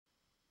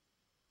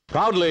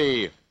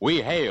Proudly,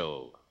 we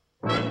hail.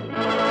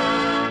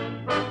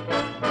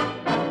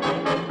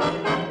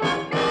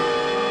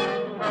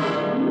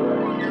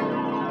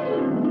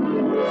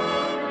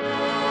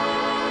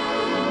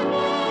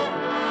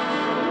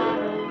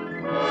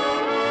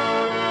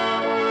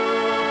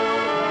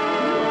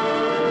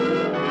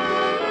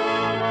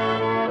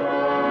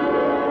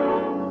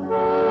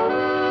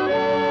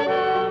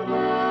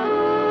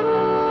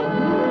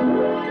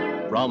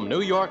 From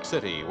New York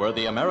City, where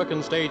the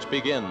American stage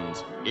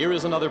begins, here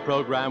is another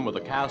program with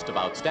a cast of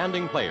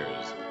outstanding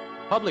players.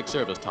 Public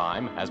service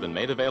time has been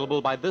made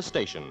available by this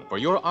station for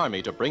your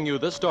Army to bring you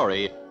this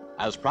story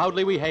as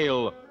proudly we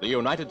hail the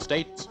United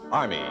States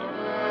Army.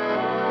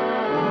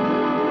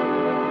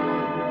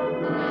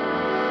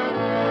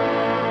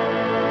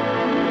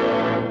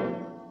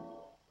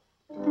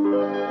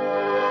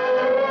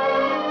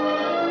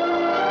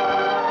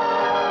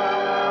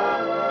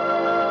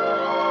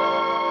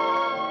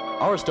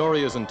 Our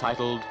story is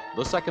entitled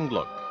The Second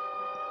Look.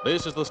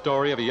 This is the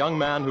story of a young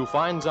man who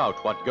finds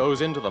out what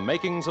goes into the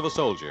makings of a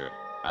soldier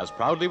as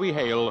proudly we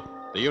hail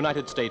the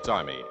United States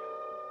Army.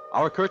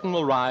 Our curtain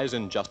will rise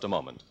in just a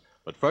moment.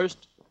 But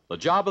first, the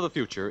job of the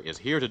future is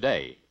here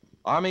today.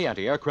 Army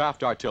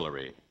Anti-Aircraft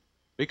Artillery.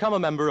 Become a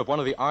member of one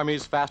of the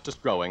Army's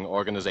fastest-growing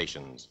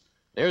organizations.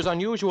 There's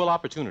unusual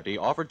opportunity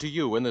offered to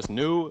you in this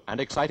new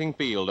and exciting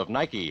field of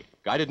Nike,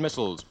 guided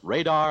missiles,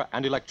 radar,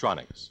 and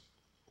electronics.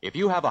 If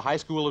you have a high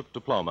school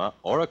diploma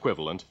or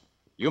equivalent,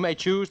 you may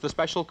choose the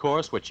special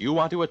course which you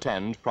want to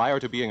attend prior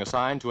to being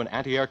assigned to an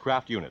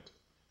anti-aircraft unit.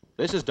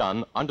 This is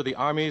done under the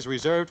Army's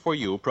Reserved for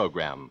You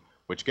program,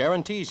 which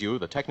guarantees you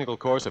the technical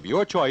course of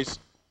your choice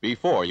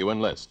before you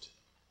enlist.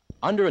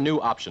 Under a new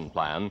option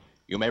plan,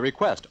 you may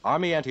request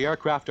Army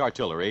Anti-Aircraft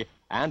Artillery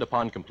and,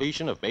 upon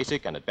completion of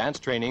basic and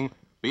advanced training,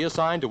 be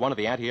assigned to one of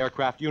the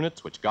anti-aircraft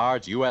units which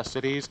guards U.S.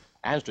 cities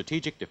and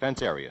strategic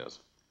defense areas.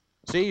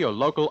 See your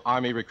local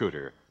Army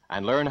recruiter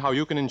and learn how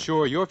you can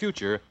ensure your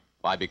future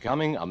by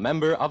becoming a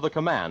member of the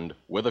command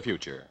with a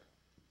future.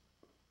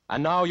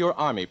 And now your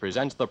Army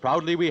presents the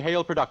Proudly We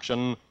Hail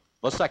production,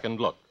 The Second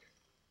Look.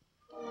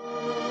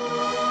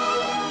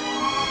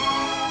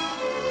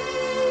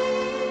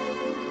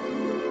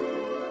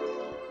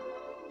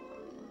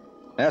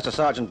 Master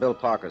Sergeant Bill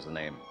Parker's the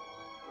name.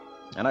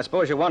 And I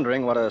suppose you're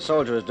wondering what a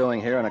soldier is doing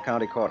here in a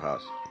county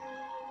courthouse.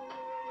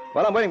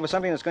 Well, I'm waiting for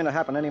something that's going to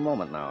happen any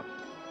moment now.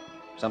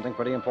 Something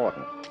pretty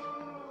important.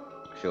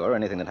 Sure,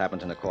 anything that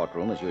happens in a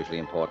courtroom is usually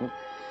important.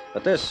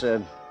 But this,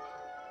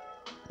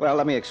 well,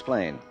 let me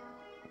explain.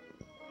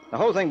 The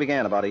whole thing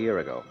began about a year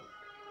ago.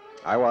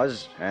 I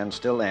was, and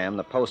still am,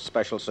 the Post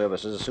Special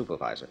Services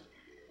supervisor.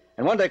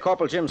 And one day,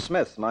 Corporal Jim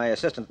Smith, my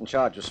assistant in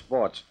charge of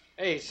sports...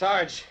 Hey,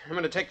 Sarge, I'm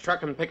going to take a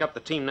truck and pick up the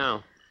team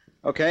now.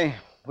 Okay.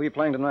 Who are you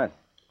playing tonight?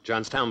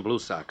 Johnstown Blue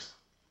Sox.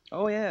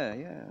 Oh, yeah.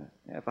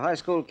 For high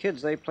school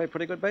kids, they play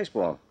pretty good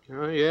baseball.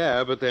 Oh,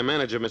 yeah, but their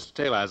manager, Mr.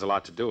 Taylor, has a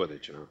lot to do with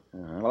it, you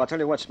know. Well, I'll tell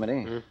you what,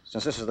 Smitty.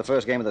 Since this is the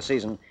first game of the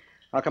season,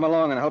 I'll come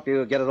along and help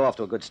you get it off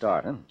to a good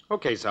start, huh?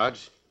 Okay,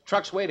 Sarge.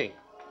 Truck's waiting.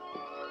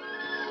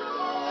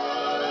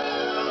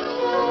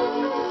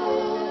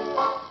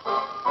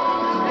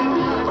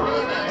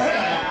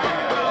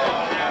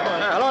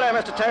 Hello there,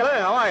 Mr. Taylor.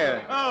 How are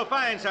you? Oh,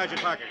 fine,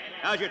 Sergeant Parker.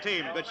 How's your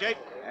team? Good shape?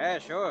 Yeah,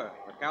 sure.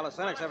 With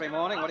calisthenics every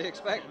morning, what do you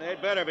expect?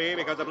 They'd better be,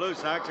 because the Blue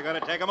Sox are going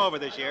to take them over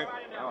this year.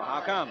 Oh, how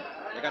come?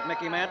 You got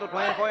Mickey Mantle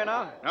playing for you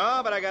now?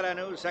 No, but I got a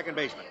new second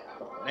baseman.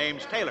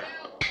 Name's Taylor.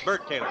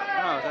 Bert Taylor.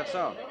 Oh, is that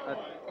so?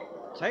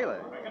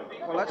 Taylor?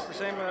 Well, that's the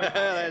same...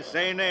 That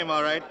same name,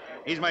 all right.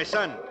 He's my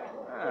son.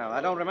 Well,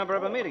 I don't remember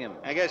ever meeting him.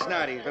 I guess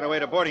not. He's been away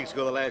to boarding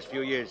school the last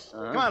few years.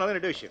 Come on, I'll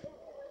introduce you.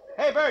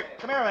 Hey, Bert,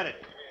 come here a minute.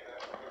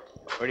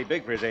 Pretty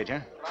big for his age, huh?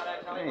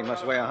 Hey, he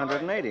must weigh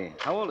 180.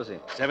 How old is he?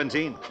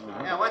 17.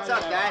 Yeah, what's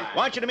up, Dad?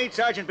 Want you to meet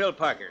Sergeant Bill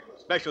Parker.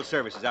 Special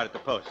services out at the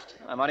post.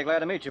 I'm mighty glad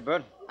to meet you,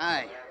 Bert.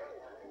 Aye.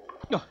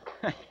 Oh,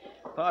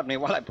 pardon me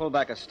while I pull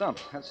back a stump.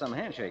 That's some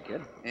handshake,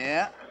 kid.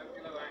 Yeah?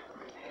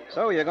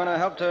 So you're going to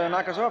help to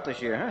knock us off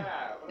this year, huh?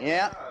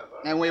 Yeah,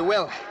 and we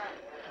will.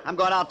 I'm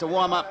going out to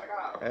warm up.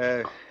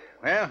 Well,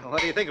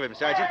 what do you think of him,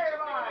 Sergeant?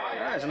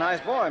 Yeah, he's a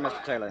nice boy,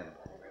 Mr. Taylor.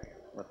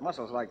 With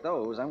muscles like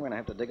those, I'm going to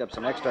have to dig up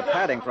some extra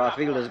padding for our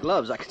fielder's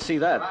gloves. I could see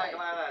that.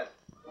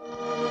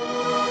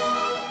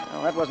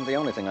 Well, that wasn't the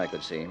only thing I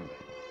could see.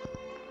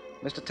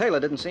 Mr.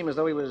 Taylor didn't seem as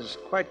though he was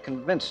quite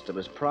convinced of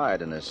his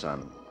pride in his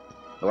son,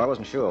 though I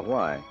wasn't sure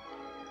why.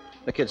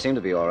 The kid seemed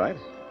to be all right,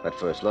 that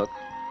first look.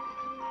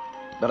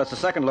 But it's the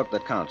second look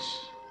that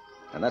counts.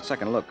 And that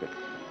second look...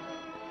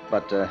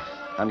 But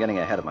I'm getting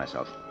ahead of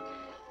myself.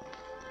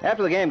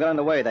 After the game got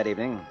underway that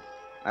evening,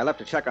 I left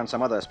to check on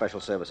some other special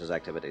services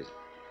activities.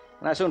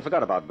 And I soon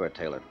forgot about Bert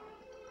Taylor.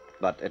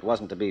 But it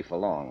wasn't to be for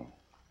long.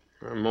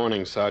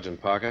 Morning, Sergeant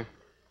Parker.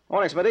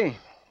 Morning, Smitty.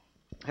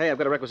 Hey, I've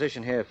got a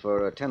requisition here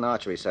for 10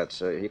 archery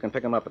sets. You can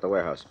pick them up at the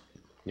warehouse.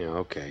 Yeah,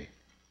 okay.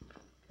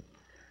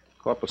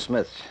 Corporal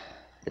Smith,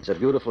 it's a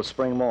beautiful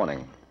spring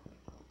morning.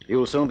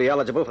 You'll soon be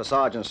eligible for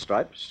sergeant's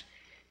stripes.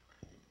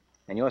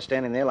 And you're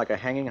standing there like a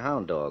hanging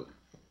hound dog.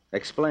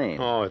 Explain.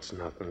 Oh, it's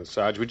nothing,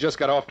 Sarge. We just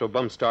got off to a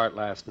bum start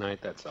last night,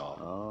 that's all.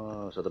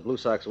 Oh, so the Blue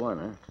Sox won,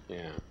 huh?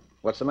 Yeah.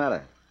 What's the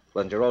matter?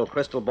 Wasn't your old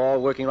crystal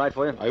ball working right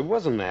for you? I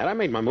wasn't that. I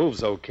made my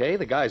moves okay.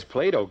 The guys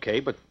played okay,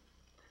 but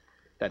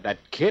that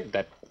kid,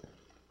 that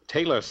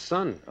Taylor's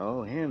son.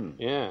 Oh, him.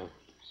 Yeah.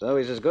 So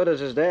he's as good as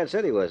his dad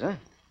said he was, huh?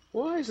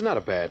 Well, he's not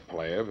a bad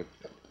player, but...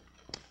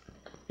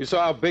 You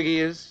saw how big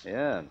he is?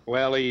 Yeah.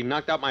 Well, he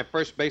knocked out my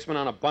first baseman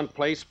on a bunt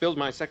play, spilled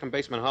my second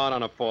baseman hard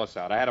on a force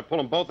out. I had to pull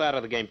them both out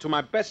of the game, two of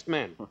my best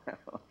men.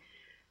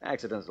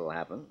 Accidents will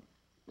happen,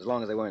 as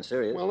long as they weren't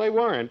serious. Well, they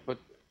weren't, but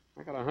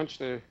I got a hunch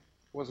there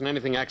wasn't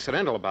anything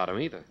accidental about him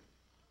either.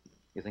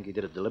 You think he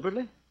did it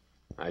deliberately?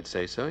 I'd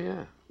say so,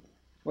 yeah.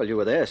 Well, you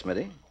were there,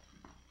 Smitty.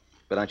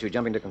 But aren't you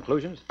jumping to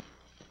conclusions?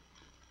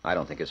 I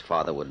don't think his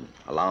father would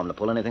allow him to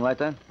pull anything like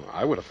that. Well,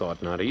 I would have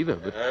thought not either,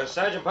 but...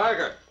 Sergeant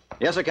Parker.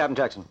 Yes, sir, Captain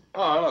Jackson.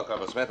 Oh, hello,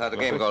 Corporal Smith. How'd the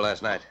game go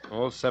last night?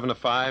 Oh,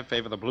 7-5,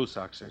 favor the Blue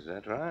Sox, sir. Is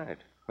that right?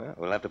 Well,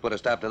 we'll have to put a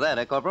stop to that,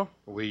 eh, Corporal?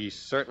 We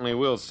certainly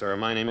will, sir.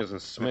 My name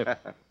isn't Smith.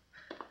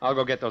 I'll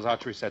go get those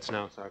archery sets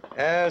now,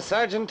 Sergeant.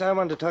 Sergeant, I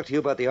wanted to talk to you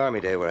about the Army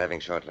Day we're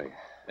having shortly.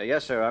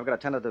 Yes, sir. I've got a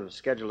tentative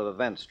schedule of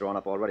events drawn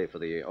up already for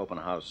the open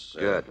house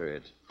Good.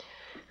 periods.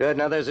 Good.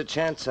 Now, there's a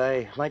chance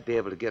I might be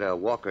able to get a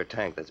Walker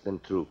tank that's been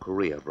through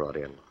Korea brought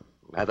in.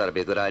 I thought it'd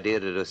be a good idea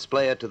to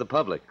display it to the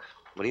public.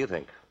 What do you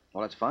think?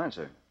 Well, that's fine,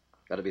 sir.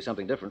 Got to be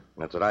something different.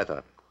 That's what I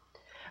thought.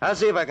 I'll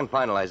see if I can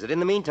finalize it. In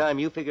the meantime,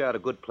 you figure out a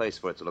good place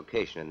for its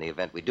location in the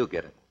event we do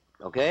get it.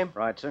 Okay?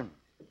 Right, sir.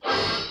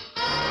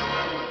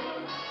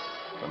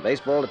 From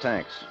baseball to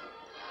tanks.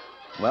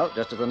 Well,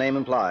 just as the name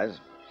implies,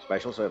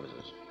 special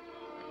services.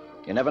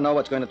 You never know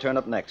what's going to turn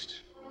up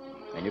next.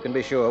 And you can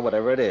be sure,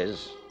 whatever it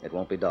is, it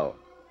won't be dull.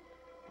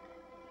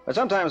 But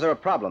sometimes there are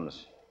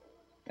problems.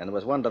 And there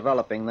was one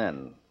developing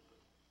then.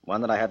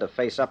 One that I had to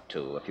face up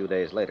to a few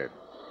days later.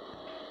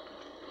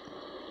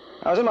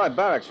 I was in my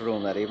barracks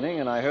room that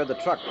evening, and I heard the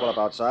truck pull up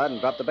outside and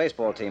drop the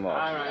baseball team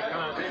off. All right, come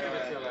on.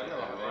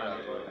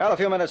 Well, a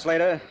few minutes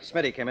later,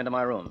 Smitty came into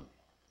my room.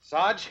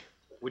 Sarge,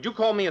 would you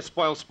call me a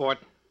spoil sport?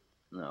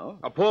 No.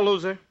 A poor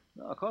loser?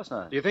 No, of course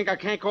not. Do you think I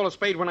can't call a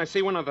spade when I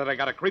see one, or that I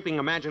got a creeping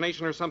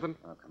imagination or something?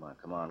 Oh,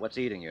 come on. What's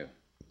eating you?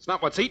 It's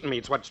not what's eating me,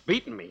 it's what's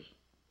beating me.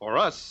 Or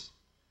us.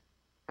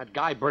 That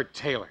guy, Bert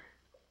Taylor.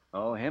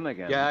 Oh, him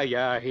again.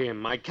 Yeah, him.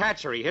 My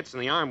catcher, he hits in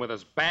the arm with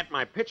his bat.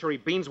 My pitcher, he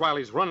beans while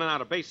he's running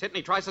out of base hit, and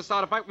he tries to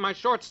start a fight with my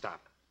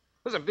shortstop.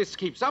 Because if this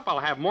keeps up, I'll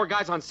have more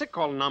guys on sick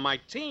calling on my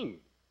team.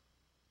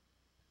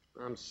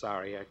 I'm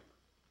sorry. I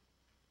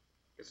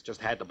guess just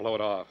had to blow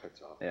it off,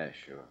 that's all. Yeah,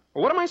 sure.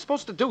 Well, what am I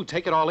supposed to do?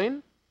 Take it all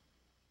in?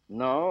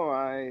 No,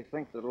 I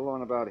think that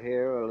along about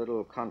here, a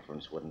little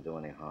conference wouldn't do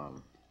any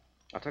harm.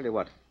 I'll tell you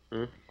what.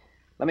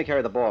 Let me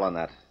carry the ball on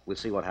that. We'll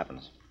see what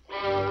happens.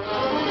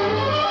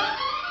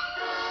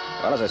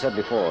 Well, as I said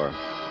before,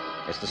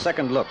 it's the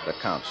second look that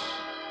counts,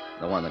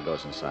 the one that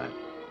goes inside.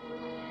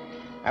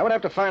 I would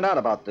have to find out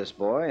about this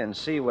boy and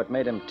see what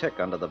made him tick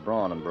under the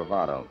brawn and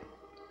bravado.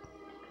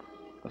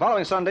 The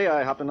following Sunday,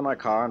 I hopped into my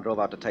car and drove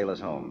out to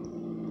Taylor's home.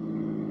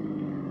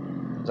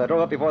 As I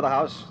drove up before the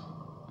house,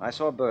 I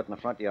saw Bert in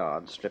the front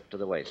yard, stripped to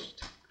the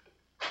waist.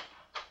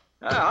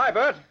 Hi,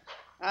 Bert.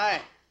 Hi.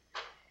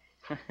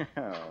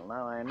 Well,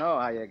 now I know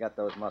how you got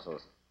those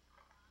muscles.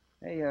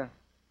 Hey,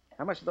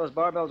 how much do those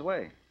barbells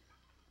weigh?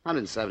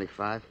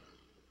 175.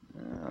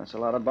 That's a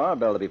lot of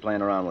barbell to be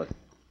playing around with.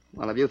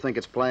 Well, if you think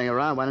it's playing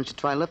around, why don't you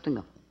try lifting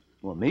them?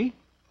 Well, me?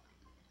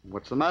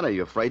 What's the matter?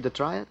 You afraid to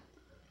try it?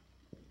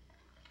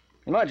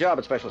 In my job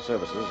at Special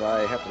Services,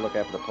 I have to look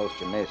after the post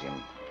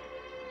gymnasium.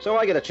 So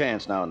I get a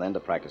chance now and then to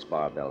practice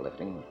barbell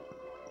lifting.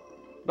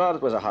 But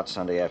it was a hot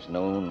Sunday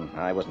afternoon.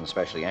 I wasn't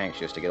especially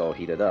anxious to get all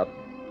heated up.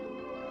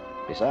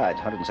 Besides,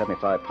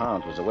 175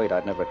 pounds was a weight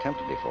I'd never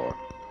attempted before.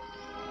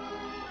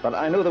 But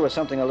I knew there was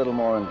something a little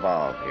more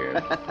involved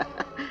here.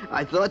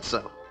 I thought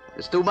so.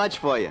 It's too much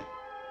for you.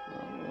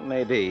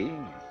 Maybe,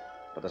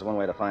 but there's one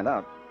way to find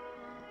out.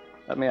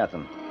 Let me at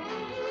them.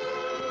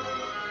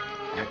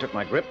 I took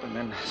my grip and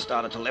then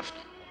started to lift.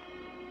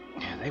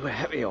 They were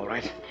heavy, all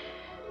right.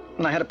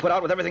 And I had to put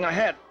out with everything I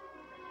had.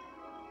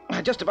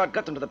 I just about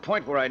got them to the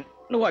point where I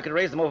knew I could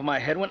raise them over my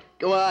head when...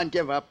 Go on,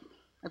 give up.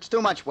 That's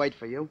too much weight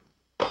for you.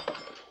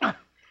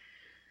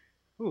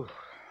 Ooh.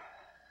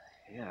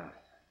 Yeah.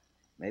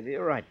 Maybe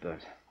you're right,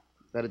 Bert.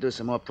 Better do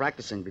some more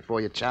practicing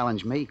before you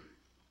challenge me.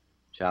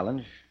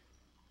 Challenge?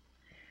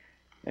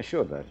 Yeah,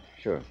 sure, Bert.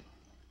 Sure.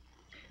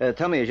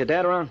 Tell me, is your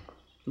dad around?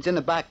 He's in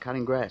the back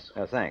cutting grass.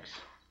 Oh, thanks.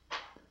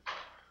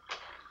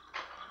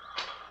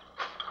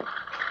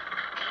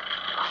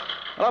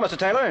 Hello, Mr.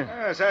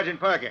 Taylor. Sergeant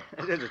Parker.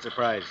 This is a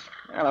surprise.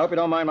 Well, I hope you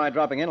don't mind my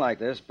dropping in like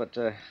this, but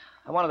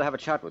I wanted to have a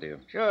chat with you.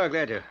 Sure,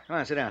 glad to. Come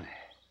on, sit down.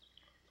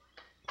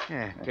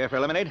 Yeah, care for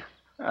lemonade?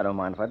 I don't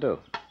mind if I do.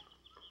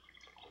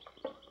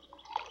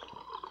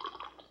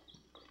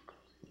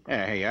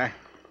 Yeah, here you are.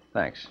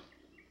 Thanks.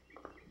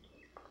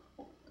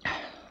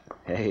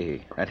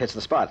 Hey, that hits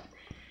the spot.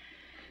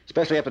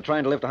 Especially after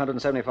trying to lift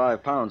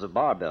 175 pounds of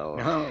barbell.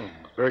 Oh,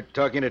 Bert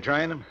talking into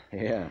trying them?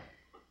 Yeah.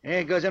 Yeah,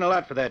 it goes in a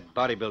lot for that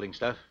bodybuilding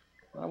stuff.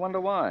 I wonder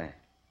why.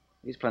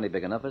 He's plenty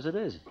big enough as it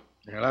is.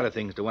 There are a lot of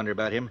things to wonder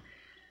about him.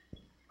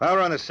 While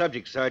we're on the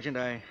subject, Sergeant,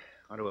 I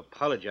want to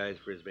apologize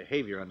for his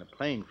behavior on the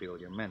playing field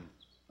with your men.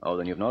 Oh,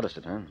 then you've noticed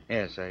it, huh?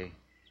 Yes,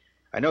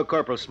 I know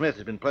Corporal Smith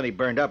has been plenty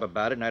burned up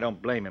about it, and I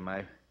don't blame him.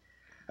 I've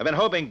been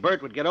hoping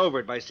Bert would get over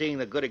it by seeing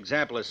the good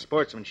example of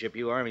sportsmanship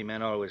you Army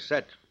men always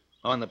set,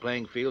 on the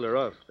playing field or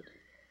off. But,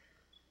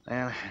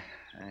 well,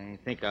 I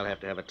think I'll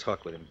have to have a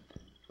talk with him.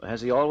 Well,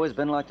 has he always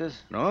been like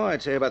this? No,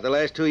 I'd say about the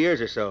last 2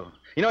 years or so.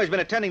 You know, he's been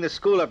attending the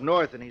school up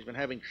north, and he's been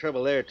having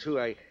trouble there, too.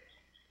 I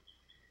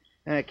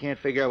can't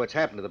figure out what's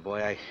happened to the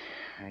boy.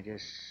 I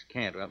just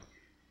can't. Well,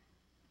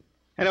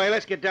 anyway,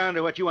 let's get down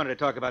to what you wanted to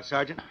talk about,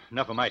 Sergeant.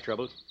 Enough of my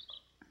troubles.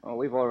 Oh,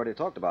 we've already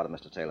talked about it,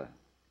 Mr. Taylor.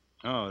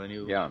 Oh, then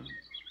you... Yeah.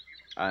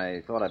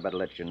 I thought I'd better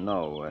let you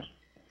know.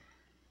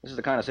 This is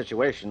the kind of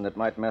situation that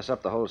might mess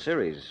up the whole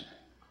series.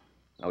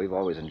 Now, we've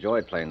always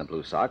enjoyed playing the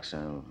Blue Sox,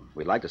 and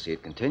we'd like to see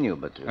it continue,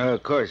 but...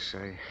 of course.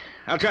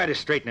 I'll try to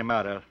straighten him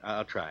out.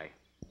 I'll try.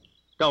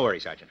 Don't worry,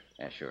 Sergeant.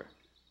 Yeah, sure.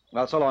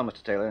 Well, so long,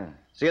 Mr. Taylor.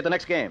 See you at the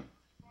next game.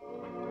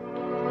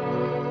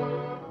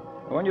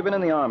 When you've been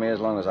in the Army as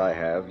long as I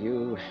have,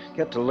 you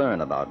get to learn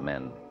about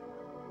men.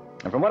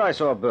 And from what I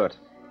saw of Bert,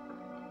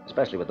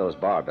 especially with those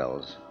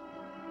barbells,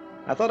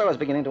 I thought I was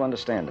beginning to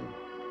understand him.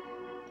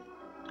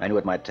 I knew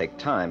it might take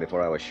time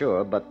before I was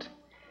sure, but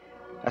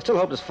I still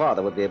hoped his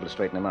father would be able to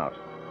straighten him out.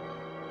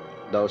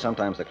 Though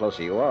sometimes the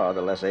closer you are,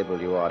 the less able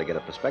you are to get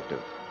a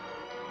perspective.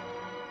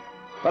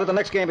 But at the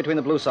next game between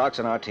the Blue Sox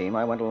and our team,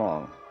 I went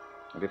along.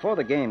 And before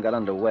the game got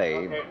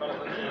underway...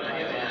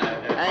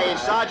 Hey,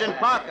 Sergeant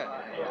Parker.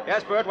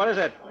 Yes, Bert, what is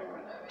it?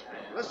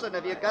 Listen,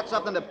 if you got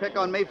something to pick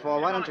on me for,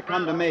 why don't you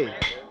come to me?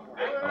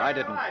 Well, I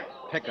didn't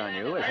pick on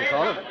you, as you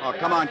call it. Oh,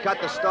 come on, cut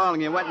the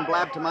stalling. You went and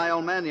blabbed to my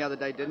old man the other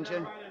day, didn't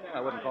you? I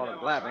wouldn't call it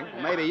blabbing.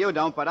 Maybe you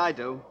don't, but I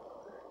do.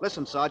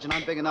 Listen, Sergeant,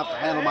 I'm big enough to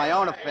handle my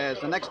own affairs.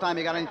 The next time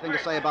you got anything to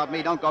say about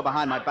me, don't go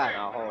behind my back.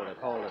 Now,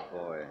 hold it,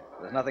 boy.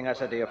 There's nothing I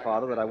said to your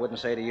father that I wouldn't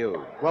say to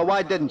you. Well,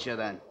 why didn't you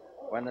then?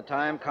 When the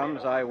time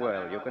comes, I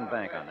will. You can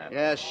bank on that.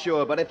 Yeah,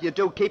 sure, but if you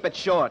do, keep it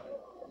short.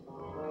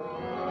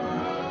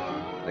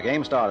 The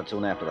game started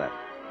soon after that.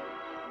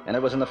 And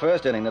it was in the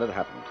first inning that it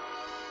happened.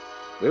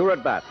 We were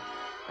at bat,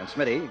 and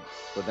Smitty,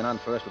 who had been on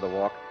first with a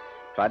walk,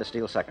 tried to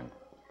steal second.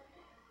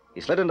 He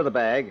slid into the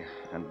bag,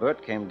 and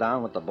Bert came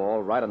down with the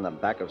ball right on the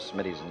back of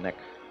Smitty's neck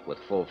with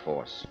full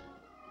force.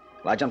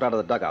 Well, I jumped out of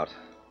the dugout,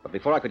 but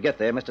before I could get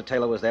there, Mr.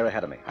 Taylor was there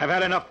ahead of me. I've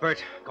had enough,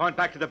 Bert. Going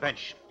back to the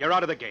bench. You're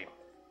out of the game.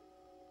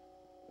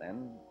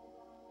 Then,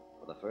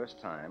 for the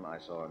first time, I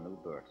saw a new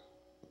Bert.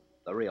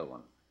 The real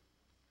one.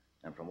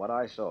 And from what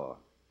I saw,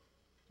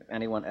 if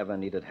anyone ever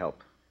needed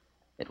help,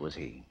 it was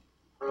he.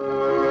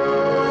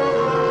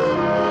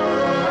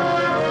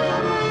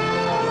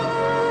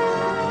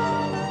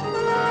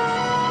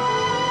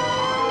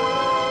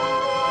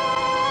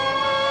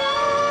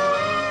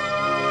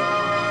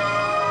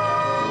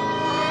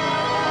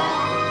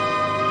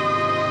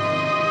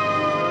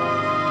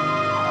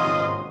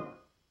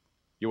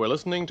 You are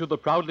listening to the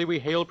Proudly We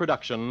Hail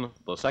production,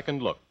 The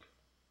Second Look.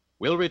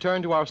 We'll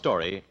return to our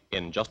story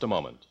in just a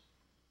moment.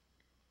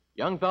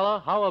 Young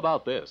fella, how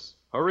about this?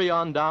 Hurry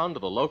on down to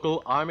the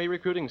local Army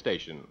recruiting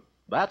station.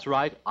 That's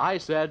right, I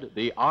said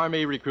the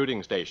Army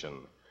recruiting station.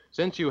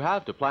 Since you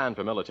have to plan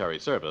for military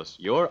service,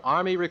 your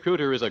Army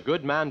recruiter is a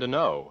good man to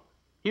know.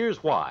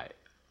 Here's why.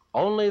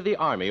 Only the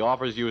Army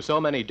offers you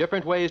so many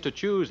different ways to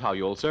choose how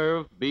you'll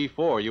serve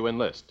before you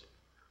enlist.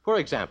 For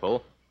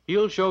example,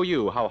 he'll show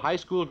you how high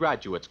school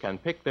graduates can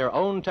pick their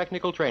own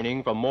technical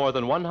training from more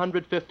than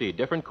 150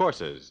 different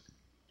courses.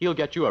 He'll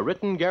get you a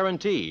written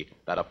guarantee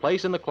that a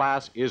place in the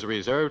class is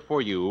reserved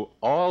for you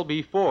all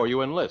before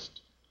you enlist.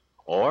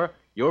 Or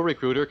your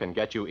recruiter can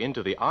get you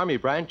into the Army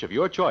branch of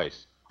your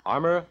choice.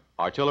 Armor,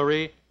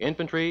 artillery,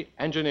 infantry,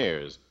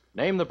 engineers.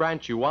 Name the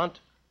branch you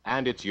want,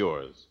 and it's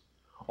yours.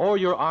 Or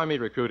your Army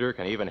recruiter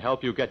can even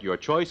help you get your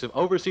choice of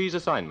overseas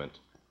assignment.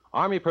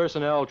 Army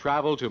personnel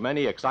travel to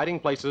many exciting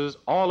places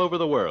all over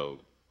the world.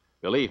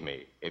 Believe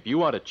me, if you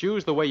want to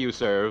choose the way you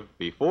serve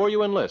before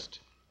you enlist,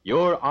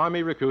 your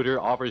Army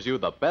recruiter offers you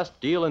the best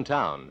deal in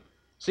town.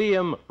 See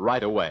him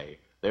right away.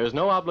 There's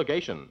no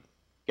obligation.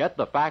 Get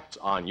the facts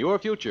on your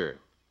future.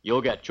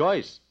 You'll get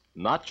choice,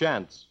 not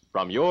chance,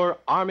 from your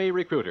Army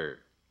recruiter.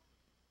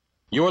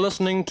 You're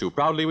listening to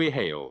Proudly We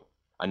Hail,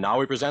 and now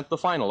we present the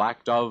final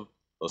act of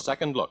The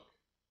Second Look.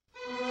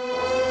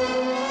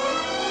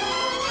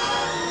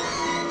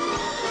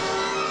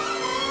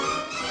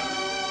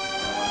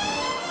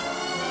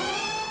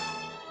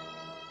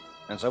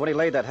 And so when he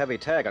laid that heavy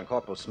tag on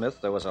Corporal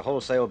Smith, there was a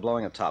wholesale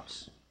blowing of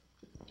tops.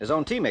 His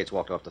own teammates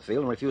walked off the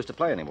field and refused to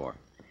play anymore.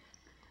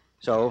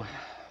 So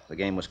the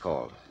game was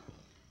called.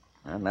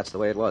 And that's the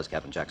way it was,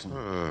 Captain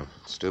Jackson.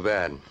 It's too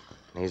bad.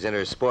 These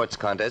inter-sports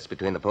contests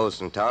between the post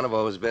and town have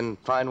always been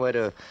a fine way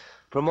to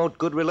promote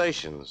good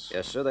relations.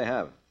 Yes, sir, they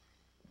have.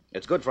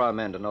 It's good for our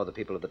men to know the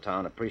people of the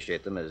town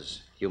appreciate them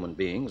as human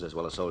beings as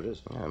well as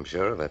soldiers. I'm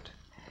sure of it.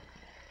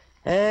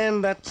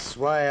 And that's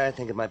why I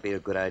think it might be a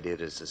good idea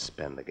to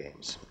suspend the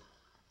games.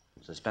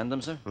 Suspend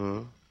them, sir?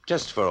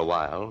 Just for a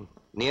while,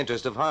 in the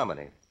interest of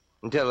harmony.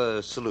 until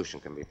a solution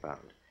can be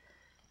found.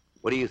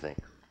 What do you think?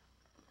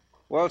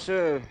 Well,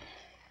 sir,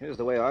 here's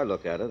the way I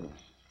look at it.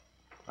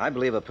 I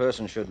believe a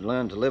person should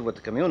learn to live with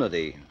the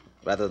community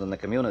rather than the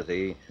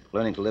community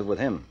learning to live with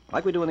him,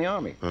 like we do in the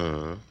Army.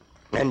 Mm-hmm.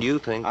 And you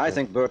think? I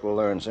think Bert will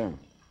learn, sir.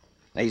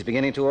 He's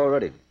beginning to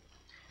already.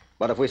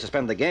 But if we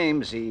suspend the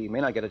games, he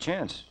may not get a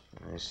chance.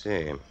 I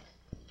see.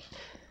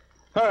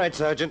 All right,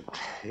 Sergeant.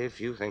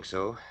 If you think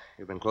so.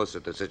 You've been closer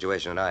to the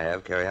situation than I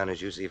have. Carry on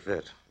as you see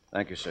fit.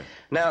 Thank you, sir.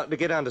 Now, to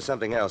get on to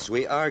something else,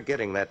 we are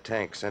getting that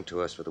tank sent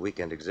to us for the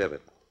weekend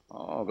exhibit.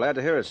 Oh, glad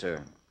to hear it,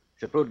 sir.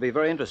 Should prove to be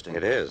very interesting.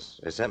 It is.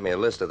 They sent me a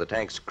list of the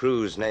tank's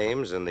crew's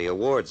names and the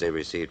awards they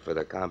received for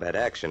their combat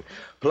action,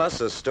 plus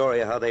a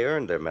story of how they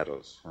earned their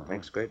medals.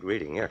 Makes great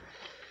reading. Here,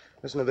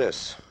 listen to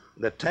this.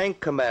 The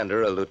tank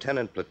commander, a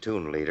lieutenant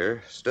platoon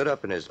leader, stood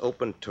up in his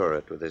open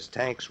turret with his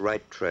tank's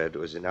right tread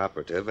was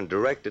inoperative and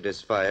directed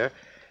his fire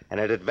at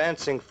an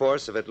advancing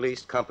force of at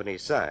least company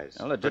size.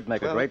 Well, it did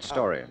make a great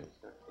story.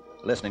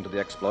 Listening to the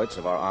exploits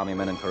of our Army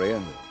men in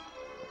Korea,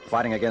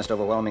 fighting against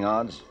overwhelming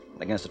odds,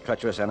 against a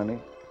treacherous enemy,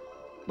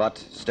 but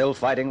still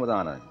fighting with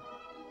honor,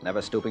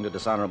 never stooping to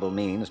dishonorable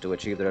means to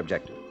achieve their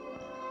objective.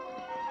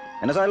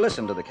 And as I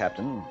listened to the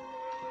captain,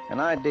 an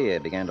idea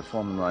began to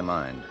form in my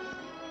mind.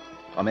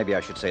 Or maybe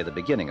I should say the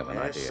beginning of an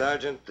idea.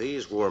 Sergeant,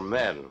 these were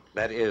men.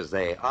 That is,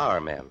 they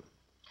are men.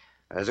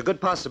 There's a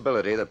good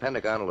possibility the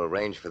Pentagon will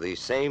arrange for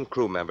these same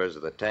crew members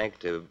of the tank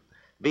to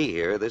be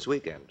here this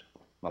weekend.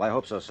 Well, I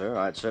hope so, sir.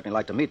 I'd certainly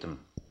like to meet them.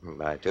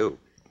 I, too.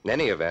 In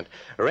any event,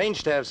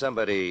 arrange to have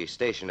somebody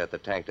stationed at the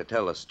tank to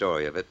tell the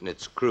story of it and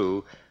its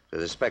crew to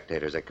the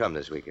spectators that come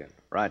this weekend.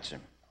 Right, sir.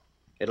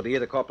 It'll be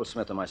either Corporal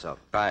Smith or myself.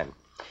 Fine.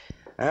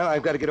 Well,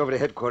 I've got to get over to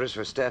headquarters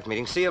for a staff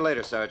meeting. See you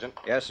later, Sergeant.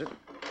 Yes, sir.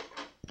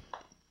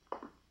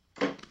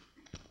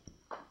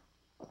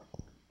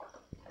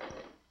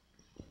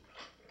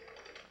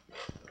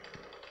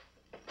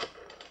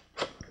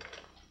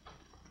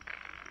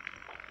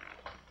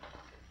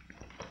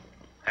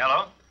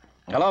 Hello?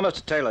 Hello,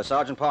 Mr. Taylor.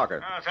 Sergeant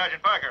Parker. Oh,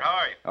 Sergeant Parker, how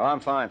are you? Oh, I'm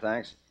fine,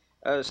 thanks.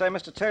 Say,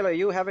 Mr. Taylor, are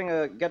you having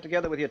a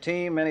get-together with your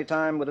team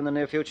anytime within the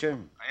near future?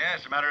 Yes,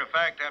 as a matter of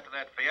fact, after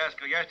that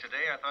fiasco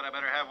yesterday, I thought I'd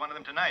better have one of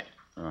them tonight.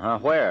 Uh-huh.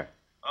 Where?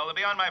 Well, they'll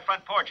be on my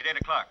front porch at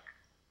 8 o'clock.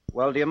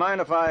 Well, do you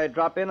mind if I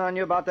drop in on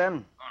you about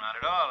then? Oh, not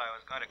at all. I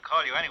was going to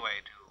call you anyway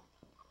to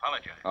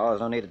apologize. Oh, there's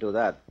no need to do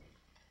that.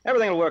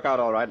 Everything will work out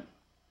all right.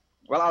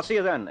 Well, I'll see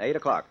you then, 8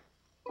 o'clock.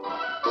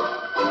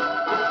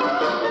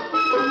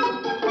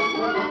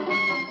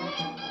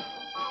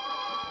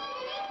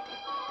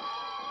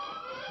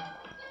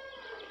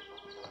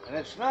 And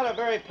it's not a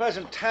very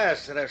pleasant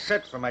task that I've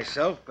set for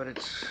myself, but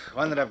it's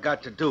one that I've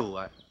got to do.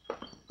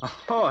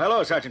 Oh,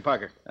 hello, Sergeant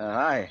Parker.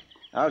 Hi.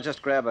 I'll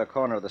just grab a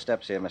corner of the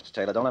steps here, Mr.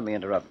 Taylor. Don't let me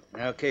interrupt.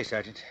 Okay,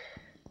 Sergeant.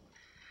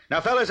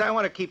 Now, fellas, I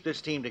want to keep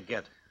this team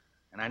together.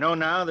 And I know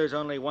now there's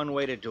only one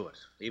way to do it,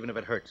 even if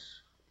it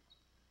hurts.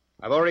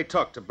 I've already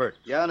talked to Bert.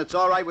 Yeah, and it's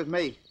all right with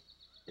me.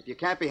 If you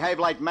can't behave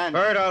like men...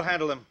 Bert, I'll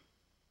handle him.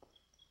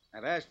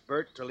 I've asked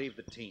Bert to leave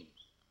the team.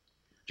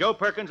 Joe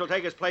Perkins will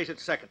take his place at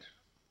second.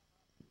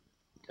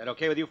 Is that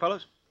okay with you,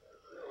 fellas?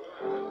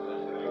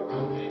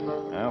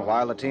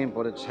 While the team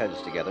put its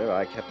heads together,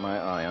 I kept my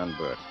eye on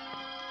Bert.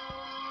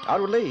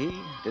 Outwardly, he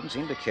didn't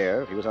seem to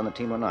care if he was on the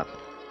team or not.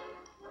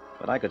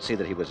 But I could see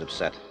that he was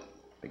upset,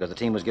 because the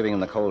team was giving him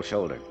the cold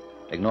shoulder,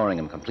 ignoring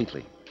him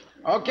completely.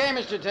 Okay,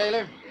 Mr.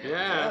 Taylor.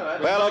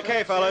 Yeah. Well,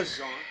 okay, fellas.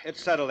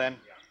 It's settled then.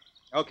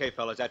 Okay,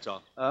 fellas, that's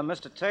all.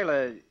 Mr.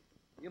 Taylor,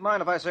 you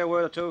mind if I say a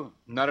word or two?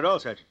 Not at all,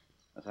 Sergeant.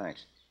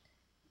 Thanks.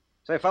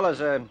 Say, fellas,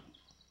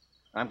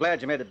 I'm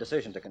glad you made the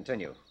decision to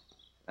continue.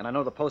 And I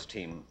know the post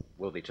team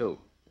will be, too.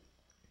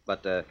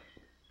 But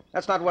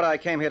that's not what I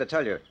came here to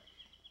tell you.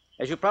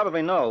 As you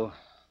probably know,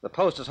 the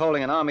post is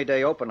holding an Army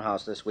Day open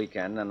house this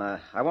weekend, and I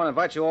want to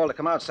invite you all to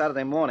come out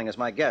Saturday morning as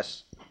my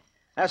guests.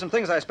 I have some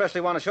things I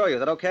especially want to show you. Is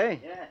that okay?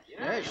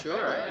 Yeah,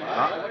 sure.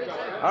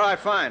 All right,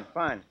 fine.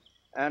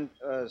 And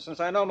since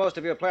I know most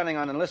of you are planning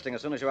on enlisting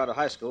as soon as you're out of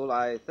high school,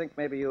 I think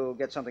maybe you'll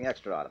get something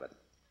extra out of it.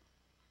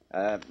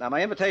 Now,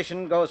 my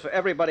invitation goes for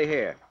everybody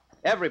here.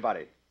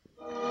 Everybody.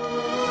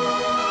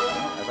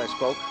 As I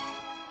spoke,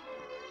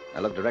 I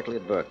looked directly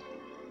at Bert,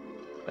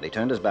 but he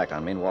turned his back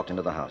on me and walked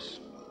into the house.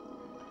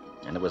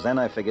 And it was then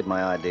I figured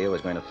my idea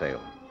was going to fail.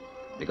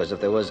 Because if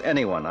there was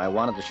anyone I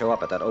wanted to show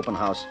up at that open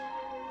house,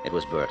 it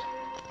was Bert.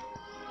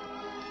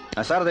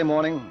 Now, Saturday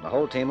morning, the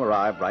whole team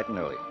arrived bright and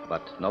early,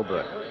 but no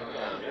Bert.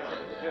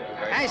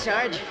 Hi,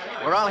 Sarge.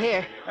 We're all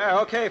here.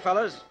 Okay,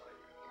 fellas.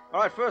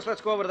 All right, first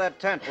let's go over to that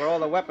tent where all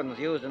the weapons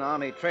used in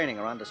Army training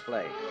are on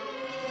display.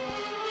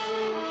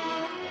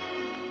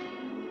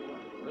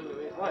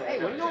 Hey,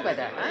 what do you know about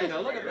that, huh?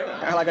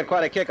 Well, I got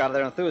quite a kick out of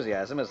their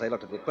enthusiasm as they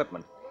looked at the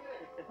equipment.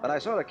 But I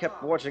sort of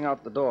kept watching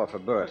out the door for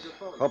Bert,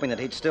 hoping that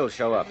he'd still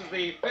show up. This is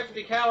the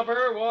 50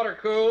 caliber,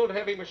 water-cooled,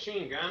 heavy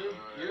machine gun.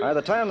 By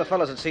the time the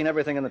fellas had seen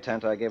everything in the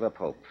tent, I gave up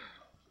hope.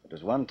 It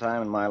was one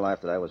time in my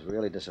life that I was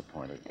really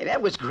disappointed. Hey,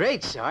 that was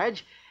great,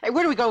 Sarge. Hey,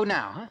 where do we go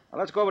now, huh? Well,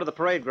 let's go over to the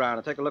parade ground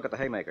and take a look at the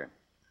haymaker.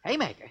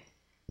 Haymaker?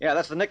 Yeah,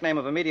 that's the nickname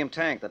of a medium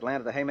tank that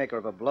landed the haymaker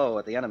of a blow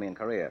at the enemy in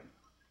Korea.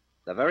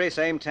 The very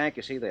same tank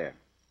you see there.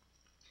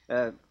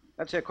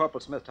 Let's hear Corporal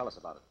Smith tell us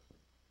about it.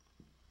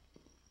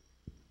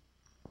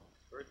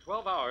 For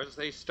 12 hours,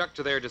 they stuck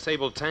to their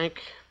disabled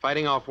tank,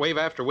 fighting off wave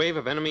after wave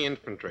of enemy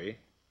infantry,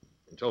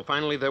 until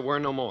finally there were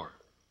no more.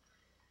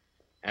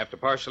 After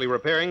partially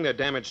repairing their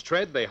damaged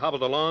tread, they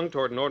hobbled along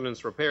toward an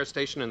ordnance repair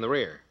station in the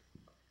rear.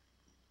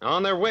 Now,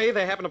 on their way,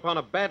 they happened upon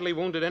a badly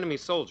wounded enemy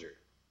soldier.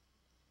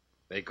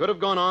 They could have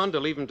gone on to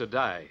leave him to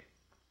die,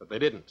 but they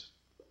didn't.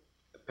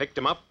 They picked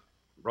him up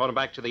and brought him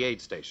back to the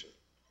aid station.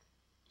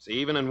 See,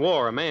 even in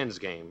war, a man's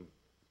game,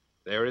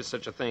 there is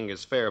such a thing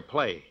as fair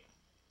play.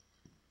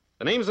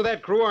 The names of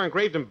that crew are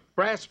engraved in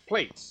brass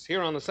plates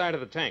here on the side of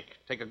the tank.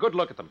 Take a good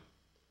look at them.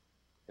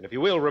 And if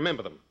you will,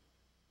 remember them.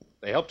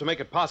 They help to make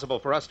it possible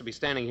for us to be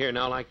standing here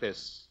now like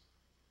this,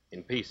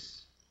 in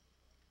peace.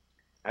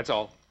 That's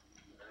all.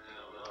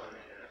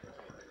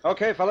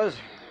 Okay, fellas.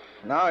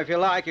 Now, if you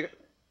like, you...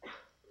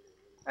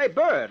 Hey,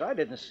 Bert, I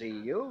didn't see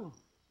you.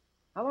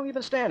 How long have you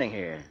been standing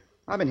here?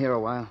 I've been here a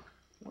while.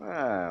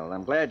 Well,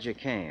 I'm glad you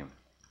came.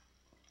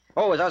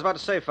 Oh, as I was about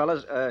to say,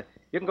 fellas,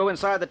 you can go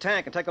inside the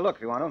tank and take a look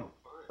if you want to.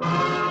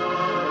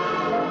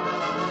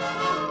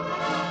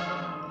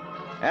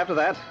 After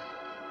that,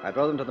 I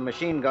drove them to the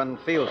machine gun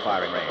field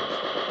firing range.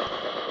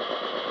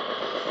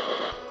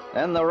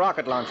 Then the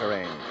rocket launcher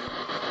range.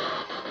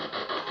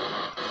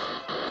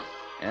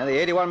 And the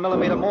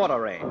 81mm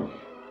mortar range.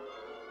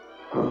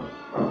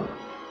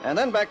 And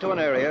then back to an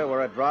area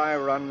where a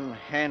dry-run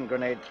hand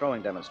grenade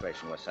throwing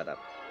demonstration was set up.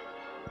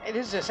 Hey,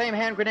 this is the same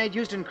hand grenade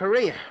used in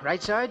Korea,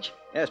 right, Sarge?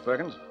 Yes,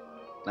 Perkins.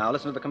 Now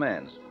listen to the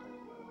commands.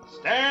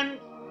 Stand.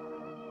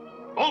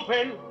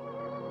 Bullpen.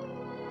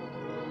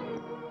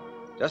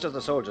 Just as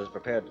the soldiers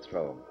prepared to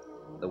throw,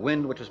 the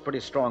wind, which was pretty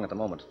strong at the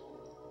moment,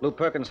 blew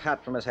Perkins'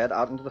 hat from his head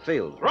out into the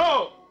field.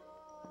 Throw.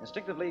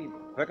 Instinctively,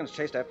 Perkins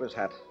chased after his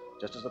hat,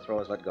 just as the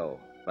throwers let go.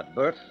 But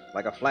Bert,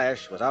 like a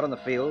flash, was out on the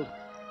field,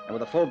 and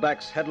with a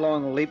fullback's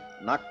headlong leap,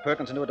 knocked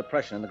Perkins into a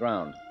depression in the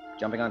ground,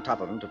 jumping on top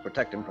of him to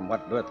protect him from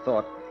what Bert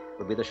thought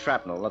would be the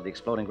shrapnel of the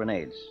exploding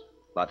grenades.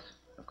 But,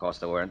 of course,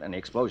 there weren't any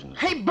explosions.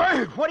 Hey,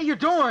 Bert, what are you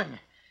doing?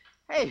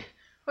 Hey,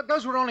 but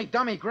those were only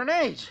dummy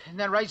grenades. Isn't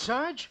that right,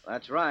 Sarge?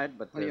 That's right,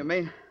 but... What do you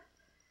mean?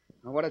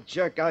 Oh, what a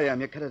jerk I am.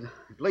 You could have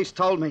at least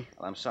told me.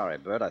 Well, I'm sorry,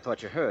 Bert. I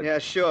thought you heard. Yeah,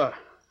 sure.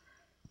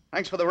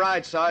 Thanks for the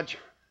ride, Sarge.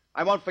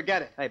 I won't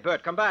forget it. Hey,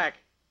 Bert, come back.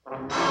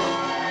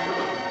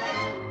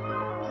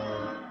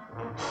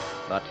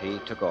 But he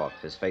took off,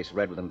 his face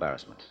red with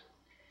embarrassment.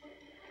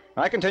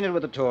 I continued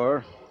with the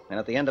tour, and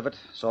at the end of it,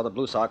 saw the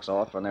Blue Sox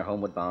off on their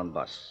homeward-bound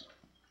bus.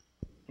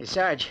 Hey,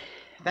 Sarge,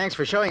 thanks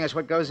for showing us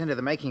what goes into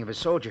the making of a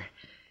soldier.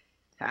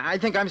 I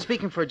think I'm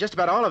speaking for just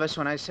about all of us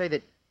when I say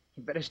that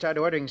you better start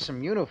ordering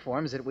some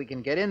uniforms that we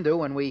can get into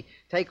when we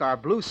take our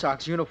Blue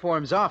Sox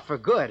uniforms off for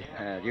good.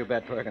 You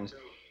bet, Perkins.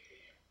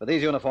 For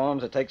these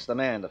uniforms, it takes the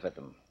man to fit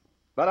them.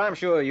 But I'm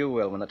sure you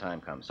will when the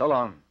time comes. So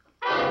long.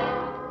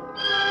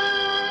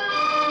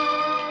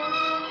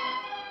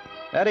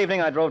 That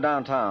evening, I drove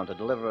downtown to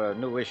deliver a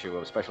new issue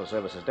of Special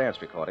Services dance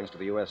recordings to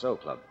the USO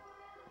Club.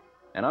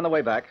 And on the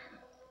way back,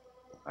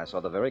 I saw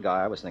the very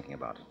guy I was thinking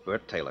about,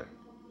 Bert Taylor,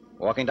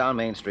 walking down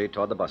Main Street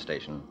toward the bus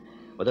station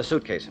with a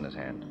suitcase in his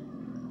hand.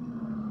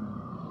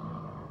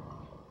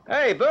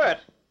 Hey, Bert!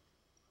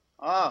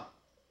 Oh.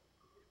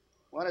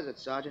 What is it,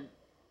 Sergeant?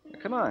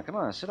 Come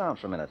on. Sit down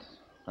for a minute.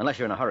 Unless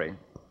you're in a hurry.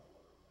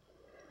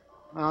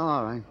 Oh,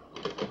 all right.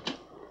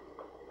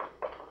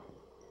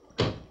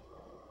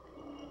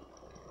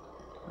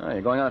 Oh,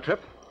 you going on a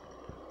trip?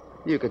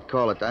 You could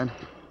call it that.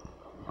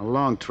 A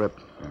long trip.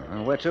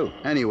 Where to?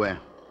 Anywhere.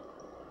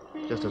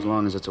 Just as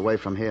long as it's away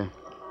from here.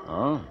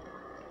 Oh?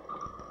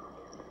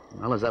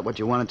 Well, is that what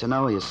you wanted to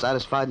know? Are you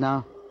satisfied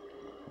now?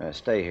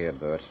 Stay here,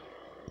 Bert.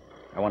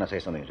 I want to say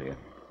something to you.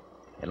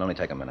 It'll only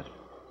take a minute.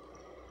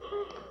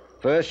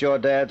 First, your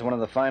dad's one of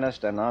the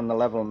finest and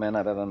on-the-level men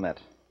I've ever met.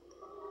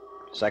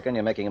 Second,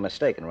 you're making a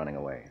mistake in running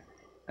away.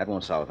 That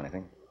won't solve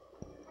anything.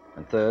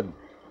 And third,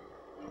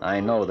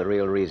 I know the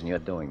real reason you're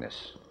doing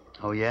this.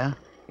 Oh, yeah?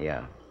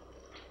 Yeah.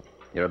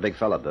 You're a big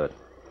fella, Bert.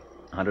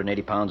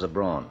 180 pounds of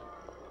brawn.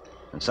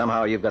 And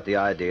somehow you've got the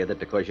idea that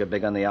because you're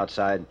big on the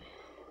outside,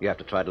 you have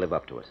to try to live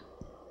up to it.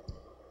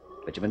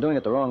 But you've been doing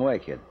it the wrong way,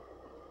 kid.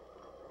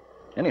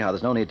 Anyhow,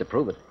 there's no need to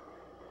prove it.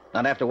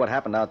 Not after what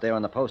happened out there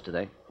on the post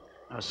today.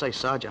 Say,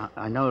 Sarge,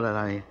 I know that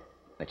I...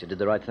 That you did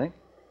the right thing?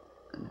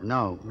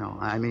 No,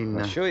 I mean...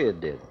 Well, sure you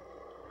did.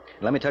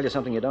 Let me tell you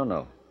something you don't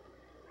know.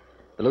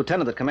 The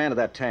lieutenant that commanded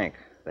that tank,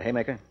 the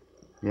haymaker...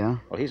 Yeah?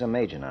 Well, he's a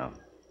major now.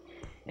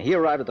 And he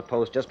arrived at the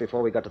post just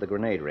before we got to the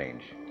grenade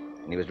range.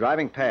 And he was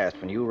driving past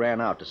when you ran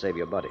out to save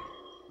your buddy.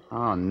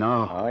 Oh,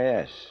 no. Oh,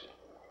 yes.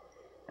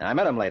 And I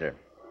met him later.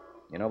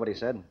 You know what he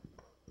said?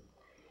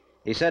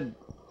 He said,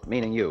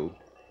 meaning you,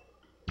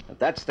 that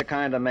that's the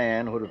kind of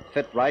man who would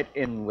fit right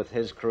in with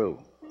his crew.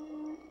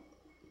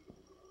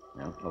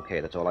 Well, okay,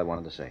 that's all I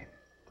wanted to say.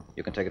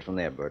 You can take it from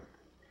there, Bert.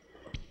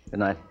 Good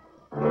night.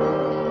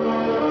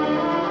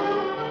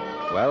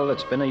 Well,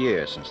 it's been a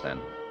year since then.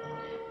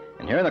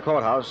 And here in the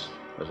courthouse,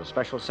 There's a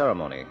special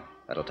ceremony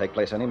that'll take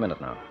place any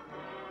minute now.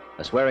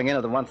 The swearing in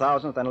of the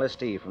 1,000th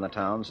enlistee from the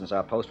town since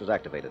our post was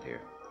activated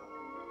here.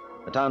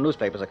 The town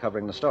newspapers are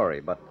covering the story,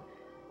 but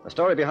the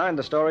story behind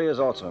the story is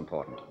also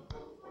important.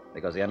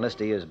 Because the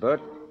enlistee is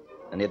Bert,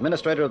 and the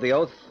administrator of the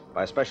oath,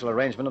 by special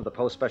arrangement of the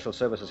Post Special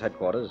Services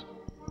headquarters,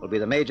 will be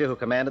the major who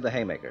commanded the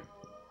Haymaker.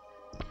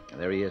 And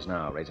there he is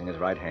now, raising his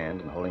right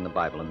hand and holding the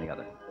Bible in the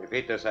other.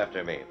 Repeat this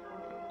after me.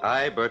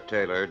 I, Bert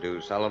Taylor,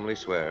 do solemnly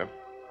swear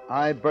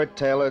I, Bert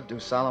Taylor, do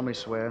solemnly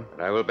swear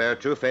that I will bear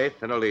true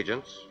faith and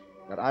allegiance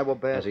that I will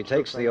bear... As he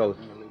takes the oath,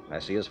 I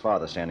see his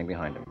father standing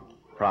behind him,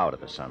 proud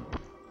of his son.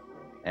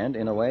 And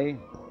in a way,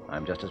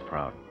 I'm just as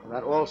proud.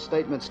 That all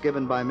statements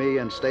given by me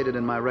and stated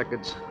in my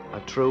records are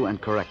true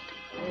and correct.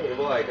 Hey,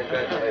 boy,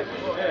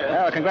 congratulations.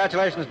 Well,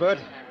 congratulations, Bert.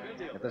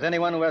 If there's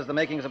anyone who has the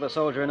makings of a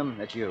soldier in him,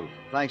 it's you.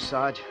 Thanks,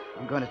 Sarge.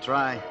 I'm going to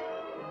try.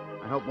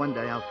 I hope one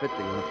day I'll fit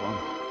the uniform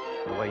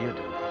the way you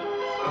do.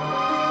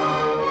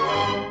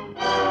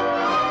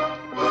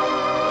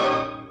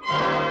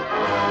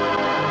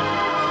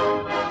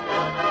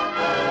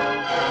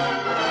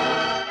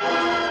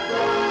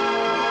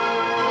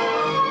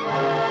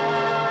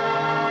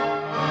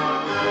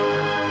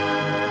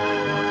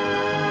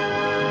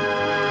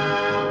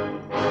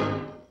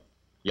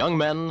 Young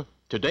men,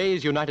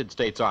 today's United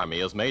States Army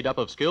is made up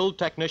of skilled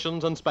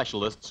technicians and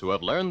specialists who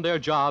have learned their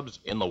jobs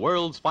in the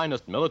world's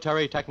finest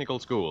military technical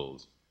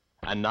schools.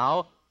 And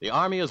now, the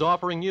Army is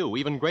offering you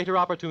even greater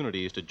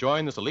opportunities to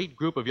join this elite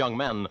group of young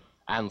men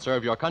and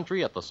serve your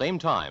country at the same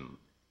time.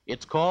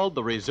 It's called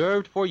the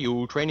Reserved for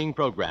You training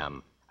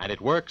program, and it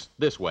works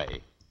this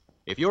way.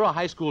 If you're a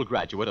high school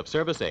graduate of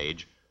service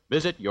age,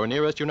 visit your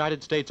nearest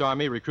United States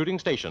Army recruiting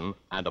station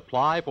and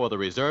apply for the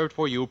Reserved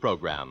for You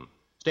program,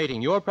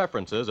 stating your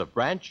preferences of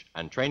branch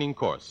and training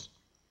course.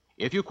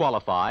 If you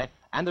qualify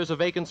and there's a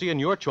vacancy in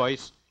your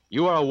choice,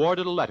 you are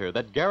awarded a letter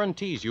that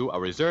guarantees you a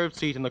reserved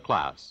seat in the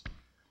class.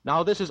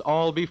 Now, this is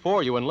all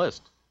before you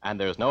enlist, and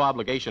there's no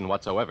obligation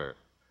whatsoever.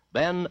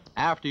 Then,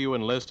 after you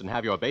enlist and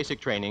have your basic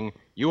training,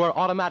 you are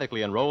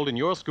automatically enrolled in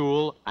your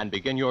school and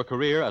begin your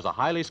career as a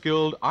highly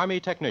skilled Army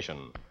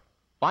technician.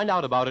 Find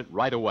out about it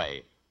right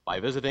away by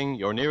visiting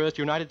your nearest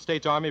United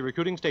States Army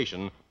recruiting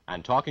station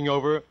and talking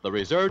over the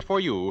Reserved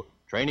for You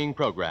training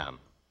program.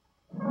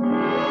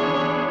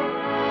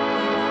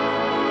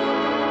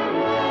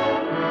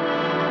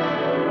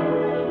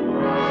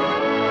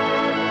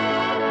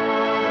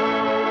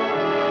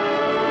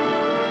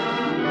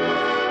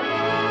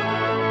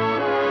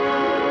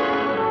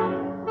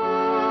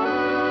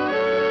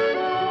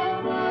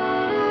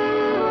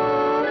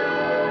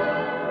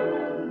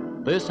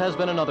 This has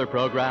been another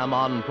program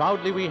on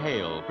Proudly We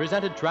Hail,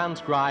 presented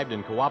transcribed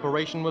in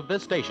cooperation with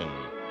this station.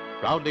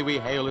 Proudly We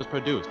Hail is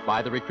produced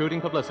by the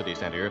Recruiting Publicity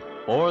Center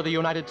for the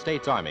United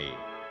States Army.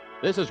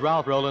 This is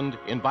Ralph Roland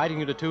inviting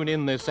you to tune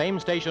in this same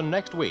station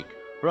next week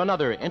for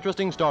another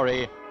interesting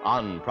story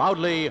on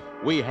Proudly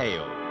We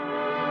Hail.